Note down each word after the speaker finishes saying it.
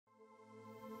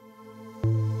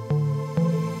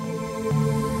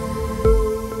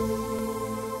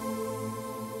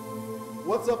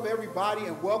What's up, everybody,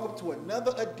 and welcome to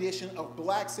another edition of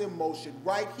BlacksinMotion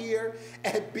right here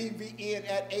at BVN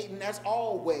at 8. And as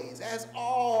always,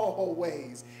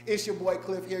 it's your boy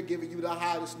Cliff here giving you the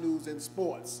hottest news in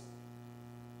sports.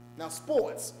 Now,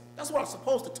 sports, that's what I'm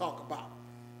supposed to talk about.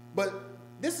 But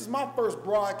this is my first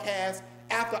broadcast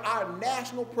after our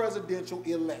national presidential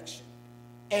election.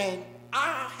 And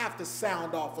I have to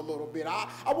sound off a little bit. I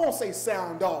won't say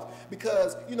sound off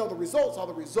because, you know, the results are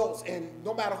the results. And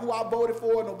no matter who I voted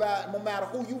for, no matter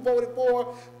who you voted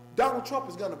for, Donald Trump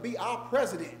is going to be our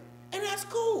president. And that's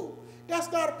cool.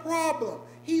 That's not a problem.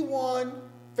 He won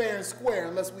fair and square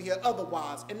unless we hear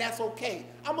otherwise. And that's okay.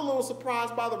 I'm a little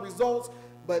surprised by the results,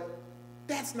 but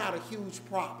that's not a huge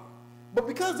problem. But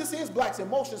because this is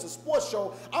BlacksinMotion, it's a sports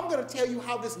show, I'm going to tell you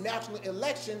how this national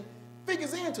election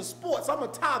figures into sports. I'm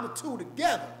going to tie the two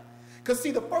together. Because, see,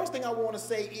 the first thing I want to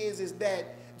say is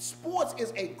that sports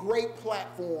is a great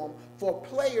platform for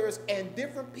players and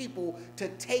different people to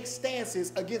take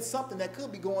stances against something that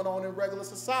could be going on in regular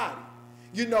society.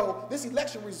 You know, this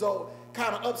election result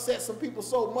kind of upset some people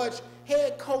so much.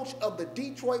 Head coach of the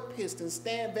Detroit Pistons,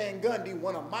 Stan Van Gundy,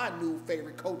 one of my new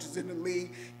favorite coaches in the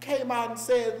league, came out and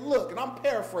said, look, and I'm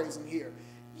paraphrasing here,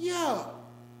 yo,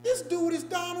 this dude is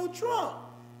Donald Trump.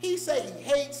 He said he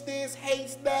hates this,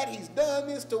 hates that, he's done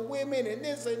this to women and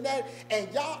this and that, and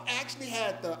y'all actually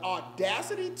had the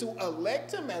audacity to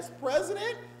elect him as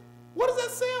president? What does that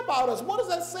say about us? What does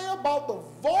that say about the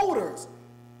voters?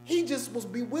 He just was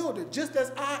bewildered, just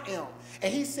as I am.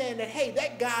 And he's saying that, hey,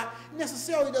 that guy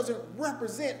necessarily doesn't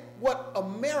represent what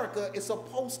America is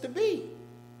supposed to be.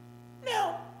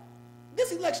 Now,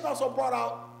 this election also brought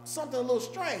out something a little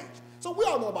strange. So we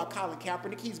all know about Colin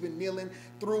Kaepernick. He's been kneeling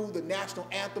through the national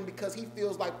anthem because he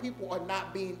feels like people are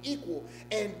not being equal.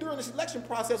 And during this election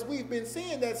process, we've been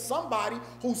seeing that somebody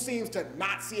who seems to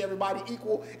not see everybody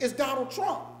equal is Donald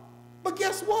Trump. But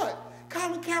guess what?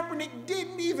 Colin Kaepernick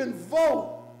didn't even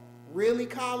vote. Really,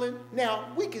 Colin? Now,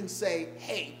 we can say,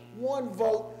 hey, one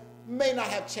vote may not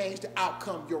have changed the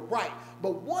outcome, you're right.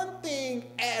 But one thing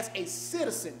as a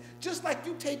citizen, just like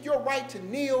you take your right to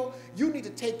kneel, you need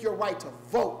to take your right to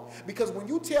vote. Because when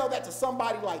you tell that to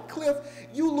somebody like Cliff,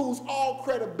 you lose all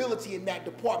credibility in that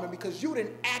department because you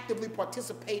didn't actively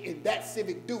participate in that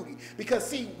civic duty. Because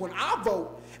see, when I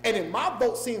vote, and if my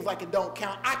vote seems like it don't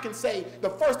count, I can say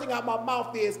the first thing out my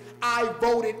mouth is, I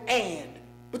voted and.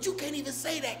 But you can't even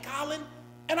say that, Colin.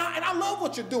 And I love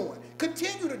what you're doing.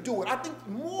 Continue to do it. I think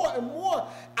more and more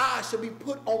eyes should be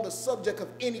put on the subject of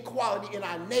inequality in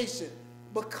our nation.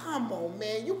 But come on,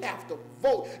 man, you have to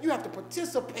vote. You have to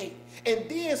participate. And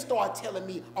then start telling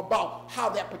me about how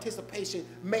that participation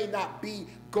may not be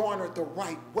garnered the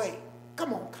right way.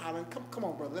 Come on, Colin. Come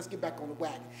on, brother. Let's get back on the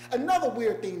wagon. Another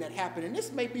weird thing that happened, and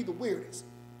this may be the weirdest.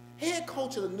 Head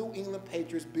coach of the New England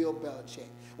Patriots, Bill Belichick.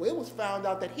 Well, it was found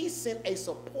out that he sent a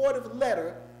supportive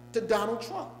letter to Donald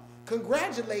Trump,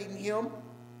 congratulating him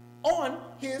on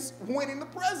his winning the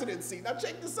presidency. Now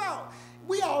check this out.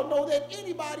 We all know that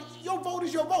anybody, your vote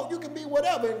is your vote. You can be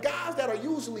whatever. And guys that are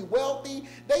usually wealthy,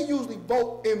 they usually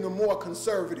vote in the more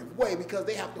conservative way because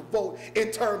they have to vote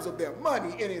in terms of their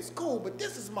money, and it's cool. But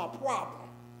this is my problem.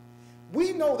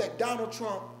 We know that Donald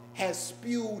Trump has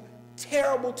spewed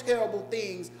terrible, terrible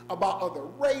things about other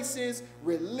races,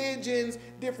 religions,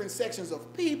 different sections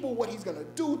of people, what he's going to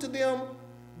do to them.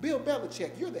 Bill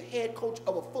Belichick, you're the head coach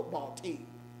of a football team.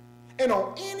 And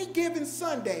on any given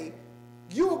Sunday,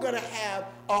 you're going to have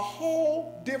a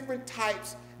whole different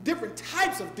types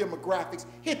of demographics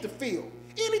hit the field.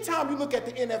 Anytime you look at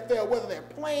the NFL, whether they're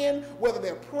playing, whether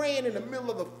they're praying in the middle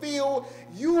of the field,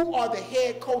 you are the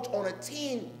head coach on a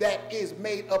team that is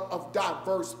made up of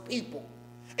diverse people.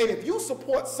 And if you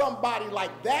support somebody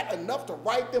like that enough to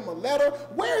write them a letter,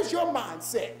 where's your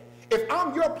mindset? If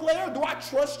I'm your player, do I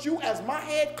trust you as my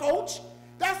head coach?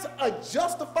 That's a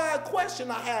justified question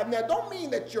I have. Now, don't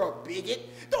mean that you're a bigot.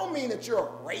 Don't mean that you're a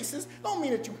racist. Don't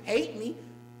mean that you hate me.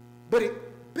 But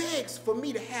it begs for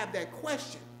me to have that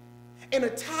question. And to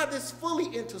tie this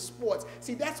fully into sports,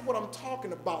 see, that's what I'm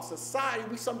talking about. Society,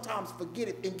 we sometimes forget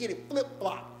it and get it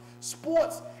flip-flopped.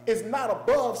 Sports is not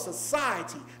above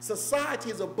society.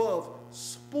 Society is above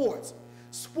sports.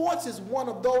 Sports is one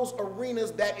of those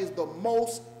arenas that is the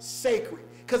most sacred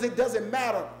because it doesn't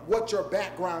matter what your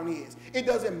background is. It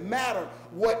doesn't matter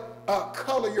what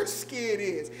color your skin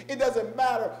is. It doesn't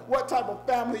matter what type of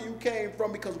family you came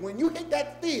from because when you hit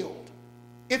that field,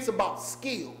 it's about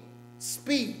skill,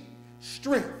 speed,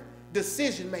 strength,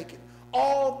 decision making,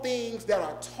 all things that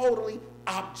are totally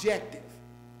objective.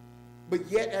 But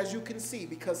yet, as you can see,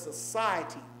 because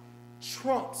society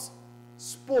trumps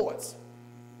sports,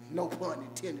 no pun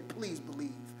intended, please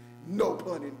believe, no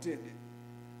pun intended,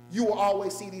 you will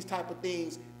always see these type of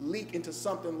things leak into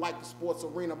something like the sports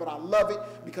arena. But I love it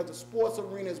because the sports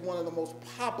arena is one of the most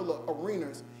popular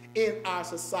arenas in our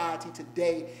society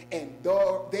today, and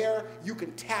there you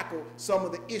can tackle some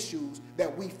of the issues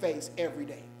that we face every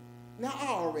day. Now, I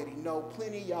already know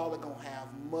plenty of y'all are going to have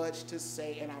much to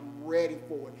say, and I'm ready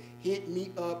for it. Hit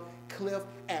me up, Cliff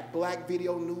at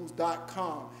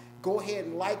blackvideonews.com. Go ahead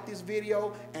and like this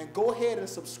video, and go ahead and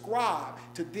subscribe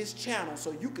to this channel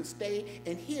so you can stay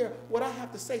and hear what I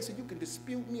have to say, so you can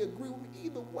dispute me, agree with me,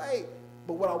 either way.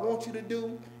 But what I want you to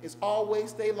do is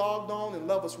always stay logged on and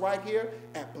love us right here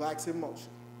at BlacksinMotion.